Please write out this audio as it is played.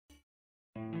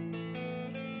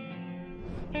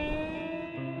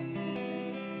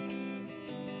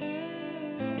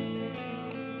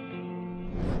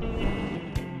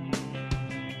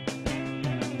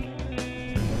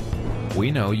We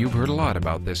know you've heard a lot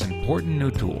about this important new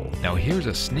tool. Now here's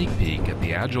a sneak peek at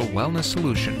the Agile Wellness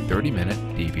Solution 30-minute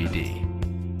DVD.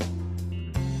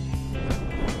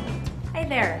 Hi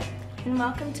there, and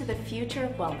welcome to the Future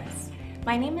of Wellness.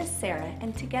 My name is Sarah,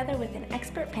 and together with an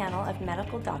expert panel of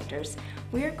medical doctors,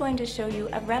 we are going to show you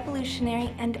a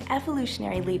revolutionary and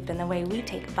evolutionary leap in the way we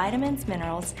take vitamins,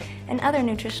 minerals, and other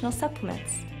nutritional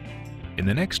supplements. In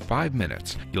the next 5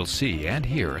 minutes, you'll see and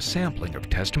hear a sampling of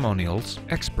testimonials,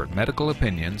 expert medical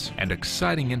opinions, and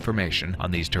exciting information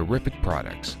on these terrific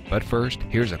products. But first,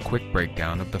 here's a quick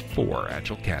breakdown of the 4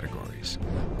 Agile categories.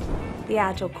 The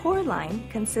Agile Core line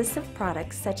consists of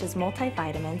products such as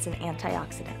multivitamins and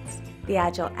antioxidants. The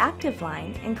Agile Active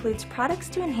line includes products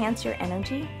to enhance your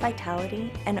energy,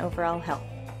 vitality, and overall health.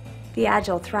 The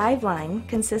Agile Thrive line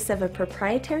consists of a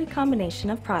proprietary combination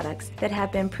of products that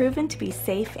have been proven to be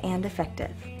safe and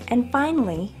effective. And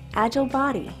finally, Agile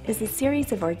Body is a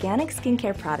series of organic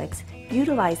skincare products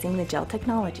utilizing the gel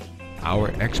technology.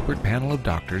 Our expert panel of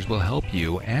doctors will help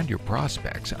you and your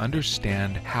prospects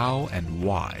understand how and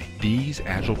why these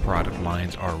Agile product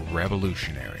lines are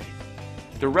revolutionary.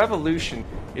 The revolution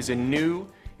is a new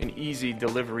and easy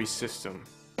delivery system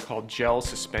called gel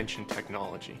suspension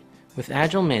technology. With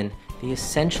Agile Min, the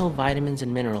essential vitamins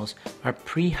and minerals are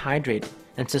pre-hydrated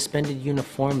and suspended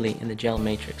uniformly in the gel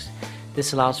matrix.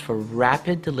 This allows for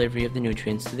rapid delivery of the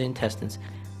nutrients to the intestines.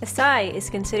 Acai is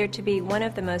considered to be one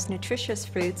of the most nutritious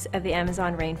fruits of the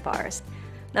Amazon rainforest.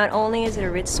 Not only is it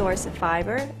a rich source of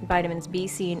fiber, vitamins B,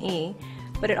 C, and E,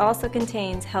 but it also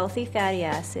contains healthy fatty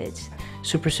acids.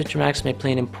 Super Citramax may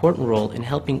play an important role in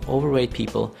helping overweight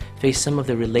people face some of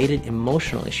the related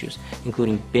emotional issues,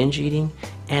 including binge eating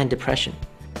and depression.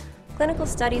 Clinical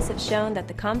studies have shown that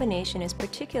the combination is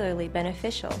particularly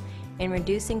beneficial in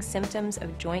reducing symptoms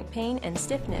of joint pain and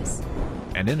stiffness.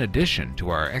 And in addition to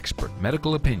our expert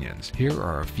medical opinions, here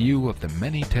are a few of the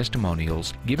many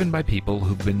testimonials given by people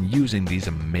who've been using these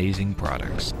amazing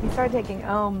products. He started taking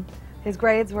Om. His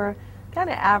grades were kind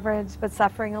of average, but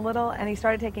suffering a little, and he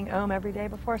started taking Om every day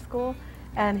before school,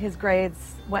 and his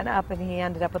grades went up, and he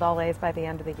ended up with all A's by the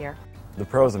end of the year. The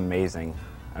Pro is amazing.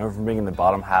 I went from being in the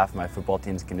bottom half of my football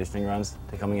team's conditioning runs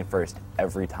to coming in first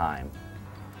every time.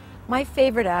 My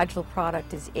favorite Agile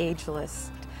product is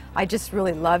Ageless. I just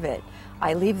really love it.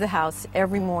 I leave the house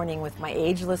every morning with my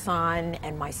Ageless on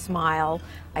and my smile.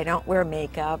 I don't wear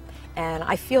makeup, and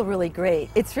I feel really great.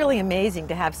 It's really amazing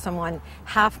to have someone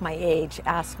half my age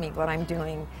ask me what I'm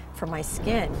doing for my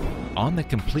skin. On the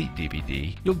complete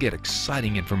DVD, you'll get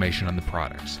exciting information on the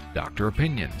products, doctor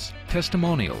opinions,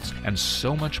 testimonials, and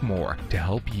so much more to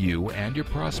help you and your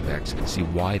prospects see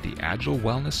why the Agile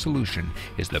Wellness Solution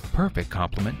is the perfect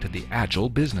complement to the Agile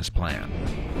business plan.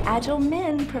 Agile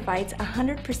Min provides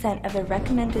 100% of the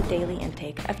recommended daily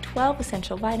intake of 12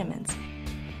 essential vitamins.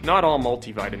 Not all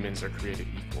multivitamins are created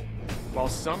equal. While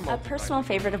some A personal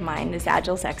favorite of mine is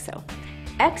Agile's Exo.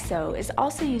 Exo is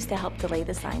also used to help delay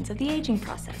the signs of the aging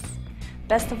process.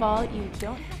 Best of all, you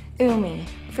don't have Umi.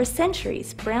 For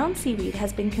centuries, brown seaweed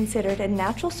has been considered a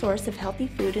natural source of healthy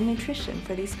food and nutrition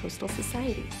for these coastal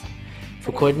societies.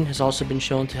 Fucoidan has also been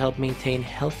shown to help maintain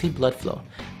healthy blood flow,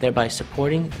 thereby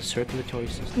supporting the circulatory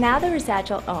system. Now there is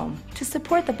Agile Om to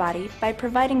support the body by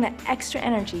providing the extra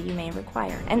energy you may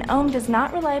require. And Om does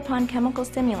not rely upon chemical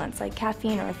stimulants like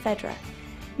caffeine or ephedra.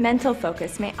 Mental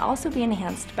focus may also be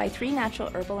enhanced by 3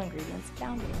 natural herbal ingredients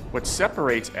found in it. What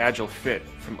separates Agile Fit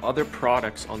from other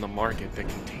products on the market that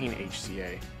contain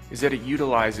HCA is that it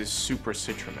utilizes Super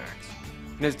Citramax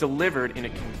and is delivered in a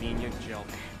convenient gel.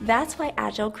 That's why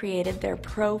Agile created their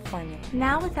Pro formula.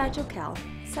 Now with Agile Cal,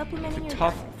 supplementing your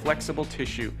Tough, diet, flexible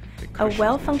tissue that a cushions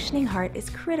well-functioning heart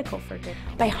is critical for good.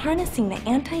 By harnessing the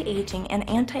anti-aging and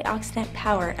antioxidant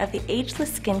power of the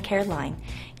Ageless skincare line,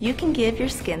 you can give your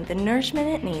skin the nourishment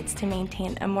it needs to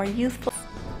maintain a more youthful.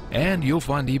 And you'll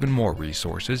find even more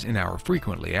resources in our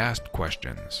frequently asked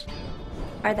questions.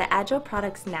 Are the Agile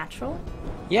products natural?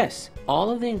 Yes, all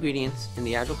of the ingredients in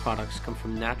the Agile products come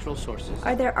from natural sources.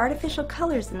 Are there artificial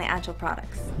colors in the Agile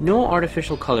products? No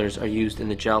artificial colors are used in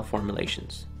the gel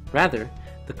formulations. Rather,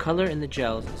 the color in the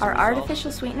gels is a Are result-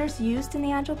 artificial sweeteners used in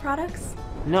the Agile products?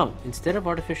 No, instead of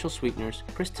artificial sweeteners,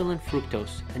 crystalline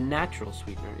fructose, a natural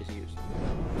sweetener, is used.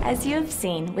 As you have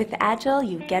seen, with Agile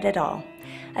you get it all.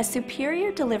 A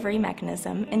superior delivery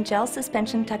mechanism in gel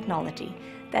suspension technology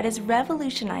that is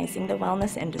revolutionizing the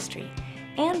wellness industry,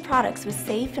 and products with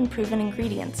safe and proven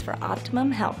ingredients for optimum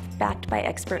health backed by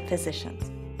expert physicians.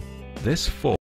 This full